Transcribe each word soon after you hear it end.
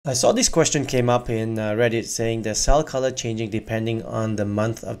I saw this question came up in Reddit saying the cell color changing depending on the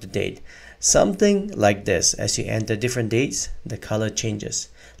month of the date. Something like this. As you enter different dates, the color changes.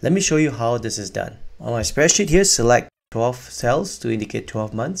 Let me show you how this is done. On my spreadsheet here, select 12 cells to indicate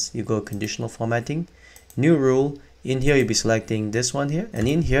 12 months. You go conditional formatting, new rule. In here, you'll be selecting this one here, and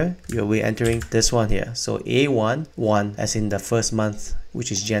in here, you'll be entering this one here. So A1, 1, as in the first month,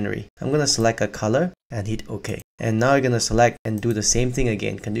 which is January. I'm going to select a color and hit OK. And now you're going to select and do the same thing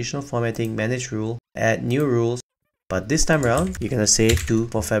again. Conditional formatting, manage rule, add new rules. But this time around, you're going to say 2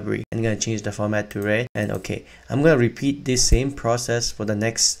 for February. And you're going to change the format to red and OK. I'm going to repeat this same process for the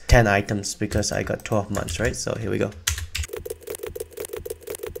next 10 items because I got 12 months, right? So here we go.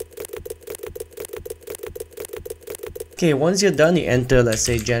 Okay, once you're done, you enter, let's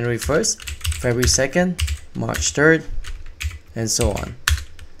say, January 1st, February 2nd, March 3rd, and so on.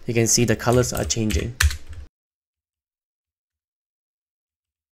 You can see the colors are changing.